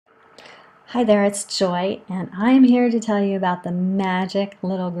Hi there, it's Joy, and I'm here to tell you about the magic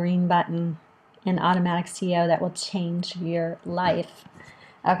little green button in Automatic SEO that will change your life.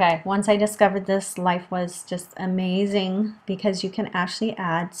 Okay, once I discovered this, life was just amazing because you can actually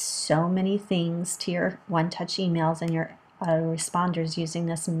add so many things to your one-touch emails and your autoresponders using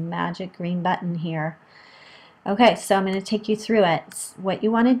this magic green button here. Okay, so I'm going to take you through it. What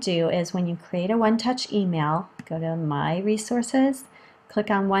you want to do is when you create a one-touch email, go to My Resources, click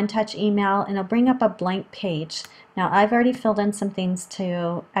on One Touch Email, and it'll bring up a blank page. Now I've already filled in some things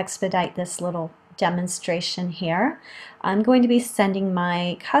to expedite this little demonstration here. I'm going to be sending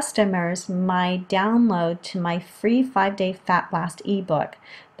my customers my download to my free 5-day Fat Blast ebook,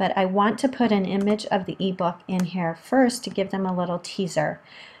 but I want to put an image of the ebook in here first to give them a little teaser.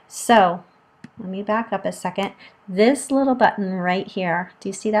 So let me back up a second. This little button right here, do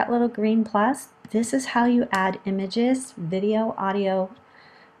you see that little green plus? This is how you add images, video, audio,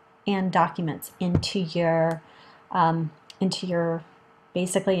 and documents into your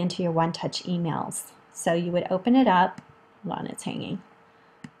basically into your one-touch emails. So you would open it up. Hold on, it's hanging.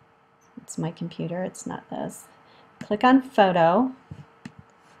 It's my computer, it's not this. Click on Photo,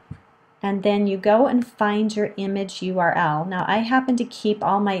 and then you go and find your image URL. Now I happen to keep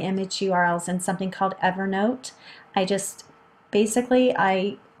all my image URLs in something called Evernote. I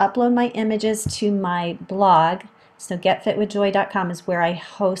upload my images to my blog. So getfitwithjoy.com is where I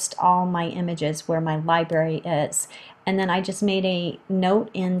host all my images, where my library is. And then I just made a note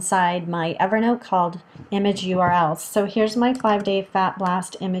inside my Evernote called image URLs. So here's my 5-day Fat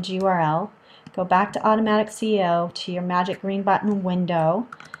Blast image URL. Go back to Automatic SEO to your magic green button window.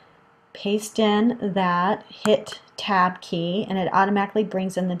 Paste in that, hit tab key, and it automatically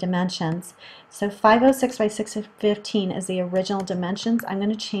brings in the dimensions. So 506 by 615 is the original dimensions. I'm going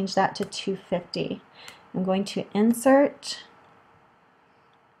to change that to 250. I'm going to insert,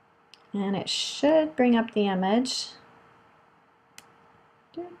 and it should bring up the image.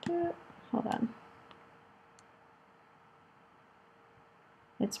 Hold on.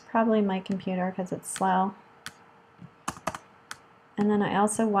 It's probably my computer because it's slow. And then I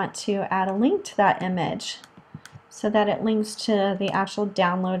also want to add a link to that image so that it links to the actual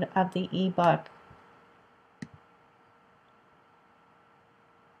download of the ebook.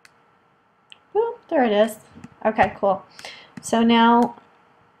 Boop, there it is. Okay, cool. So now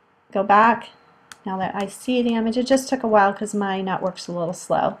go back. Now that I see the image, it just took a while because my network's a little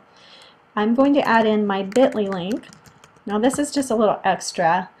slow. I'm going to add in my bit.ly link. Now this is just a little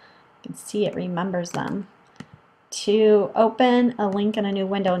extra. You can see it remembers them. To open a link in a new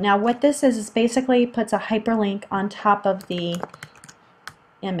window. Now what this is basically puts a hyperlink on top of the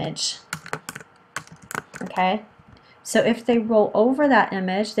image. Okay? So if they roll over that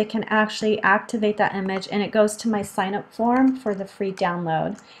image, they can actually activate that image, and it goes to my sign up form for the free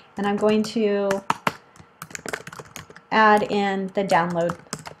download. And I'm going to add in the download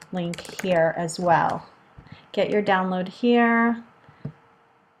link here as well. Get your download here,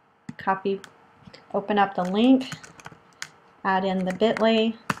 copy, open up the link, add in the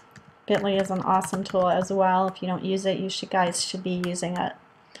bit.ly. Bit.ly is an awesome tool as well. If you don't use it, you guys should be using it.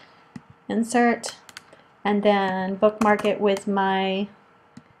 Insert, and then bookmark it with my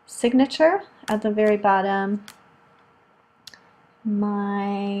signature at the very bottom,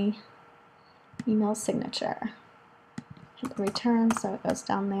 my email signature. Hit return so it goes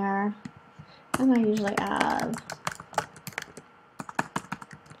down there, and I usually add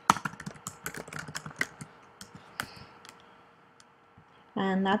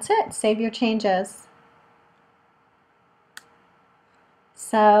and that's it. Save your changes.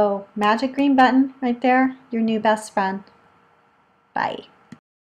 So magic green button right there, your new best friend. Bye.